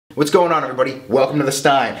What's going on, everybody? Welcome to the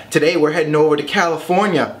Stein. Today we're heading over to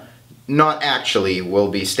California. Not actually, we'll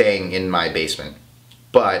be staying in my basement.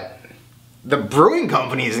 But the brewing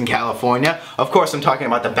company is in California. Of course, I'm talking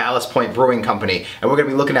about the Ballast Brewing Company. And we're going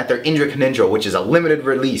to be looking at their Indra Kunindra, which is a limited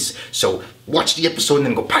release. So watch the episode and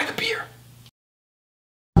then go buy the beer.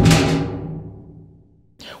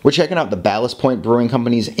 We're checking out the Ballast Brewing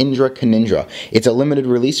Company's Indra Kunindra. It's a limited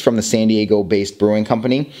release from the San Diego-based brewing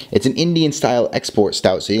company. It's an Indian-style export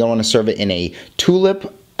stout, so you're going to want to serve it in a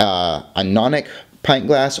tulip, a nonic pint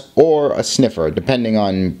glass, or a sniffer, depending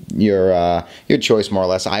on your choice, more or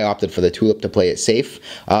less. I opted for the tulip to play it safe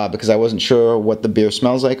because I wasn't sure what the beer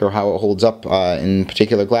smells like or how it holds up in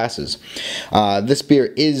particular glasses. This beer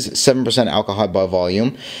is 7% alcohol by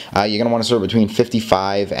volume. You're going to want to serve between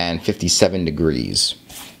 55 and 57 degrees.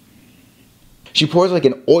 She pours like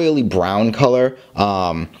an oily brown color,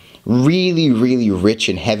 really rich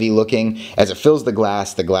and heavy looking. As it fills the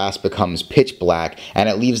glass becomes pitch black, and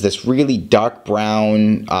it leaves this really dark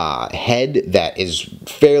brown head that is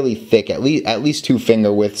fairly thick, at least 2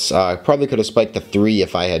 finger widths. Probably could have spiked to 3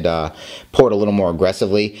 if I had poured a little more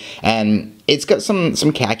aggressively. And it's got some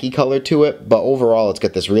khaki color to it, but overall it's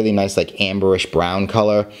got this really nice like amberish brown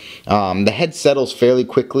color. The head settles fairly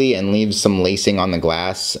quickly and leaves some lacing on the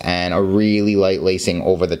glass and a really light lacing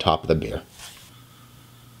over the top of the beer.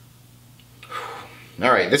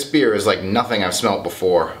 Alright, this beer is like nothing I've smelled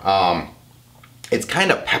before. It's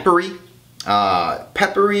kind of peppery.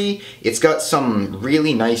 It's got some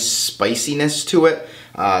really nice spiciness to it.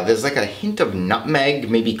 There's like a hint of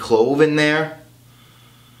nutmeg, maybe clove in there.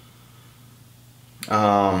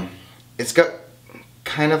 It's got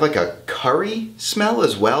kind of like a curry smell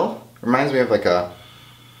as well. Reminds me of like a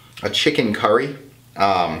chicken curry.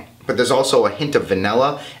 But there's also a hint of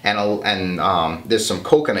vanilla and there's some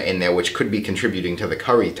coconut in there, which could be contributing to the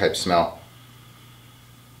curry type smell.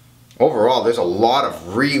 Overall, there's a lot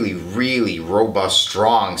of really robust,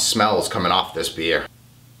 strong smells coming off this beer.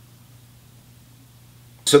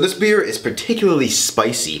 So this beer is particularly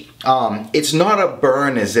spicy. It's not a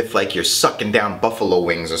burn as if like you're sucking down buffalo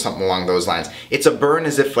wings or something along those lines. It's a burn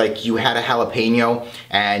as if like you had a jalapeno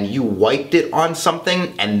and you wiped it on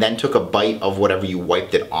something and then took a bite of whatever you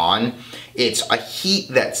wiped it on. It's a heat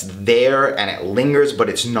that's there and it lingers, but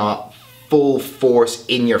it's not full force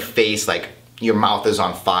in your face like your mouth is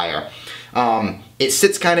on fire. It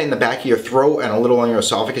sits kind of in the back of your throat and a little on your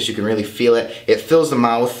esophagus. You can really feel it. It fills the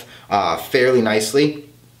mouth fairly nicely.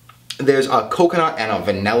 There's a coconut and a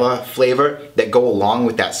vanilla flavor that go along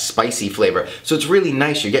with that spicy flavor. So it's really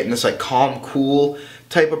nice. You're getting this like calm, cool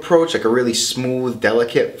type approach, like a really smooth,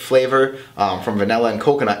 delicate flavor from vanilla and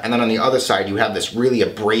coconut. And then on the other side, you have this really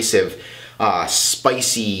abrasive,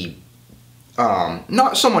 spicy,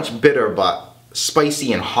 not so much bitter, but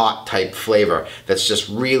spicy and hot type flavor that's just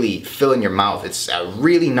really filling your mouth. It's a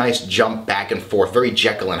really nice jump back and forth, very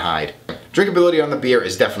Jekyll and Hyde. Drinkability on the beer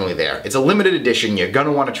is definitely there. It's a limited edition. You're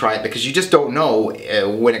gonna want to try it because you just don't know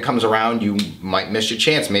when it comes around. You might miss your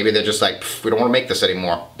chance. Maybe they're just like, we don't want to make this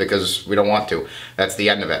anymore because we don't want to. That's the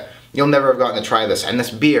end of it. You'll never have gotten to try this. And this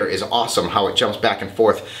beer is awesome how it jumps back and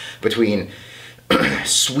forth between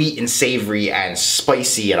sweet and savory and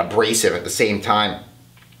spicy and abrasive at the same time.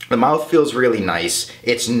 The mouth feels really nice.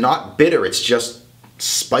 It's not bitter, it's just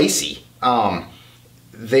spicy.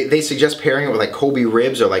 They suggest pairing it with like Kobe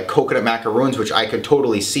ribs or like coconut macaroons, which I could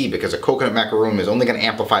totally see because a coconut macaroon is only going to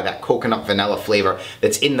amplify that coconut vanilla flavor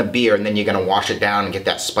that's in the beer, and then you're going to wash it down and get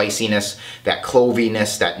that spiciness, that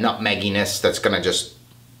cloviness, that nutmegginess that's going to just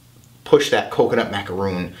push that coconut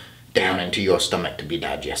macaroon down into your stomach to be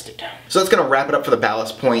digested. So that's going to wrap it up for the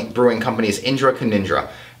Ballast Brewing Company's Indra Kunindra.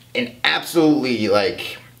 An absolutely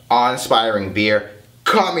like awe-inspiring beer.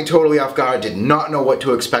 Caught me totally off guard, did not know what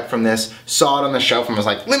to expect from this. Saw it on the shelf and was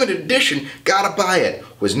like, limited edition, gotta buy it.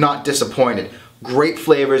 Was not disappointed. Great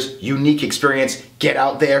flavors, unique experience. Get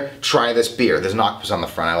out there, try this beer. There's an octopus on the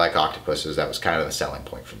front. I like octopuses. That was kind of the selling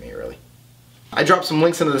point for me, really. I dropped some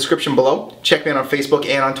links in the description below. Check me out on Facebook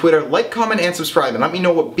and on Twitter. Like, comment, and subscribe, and let me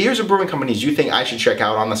know what beers or brewing companies you think I should check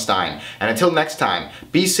out on the Stein. And until next time,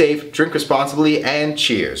 be safe, drink responsibly, and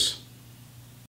cheers.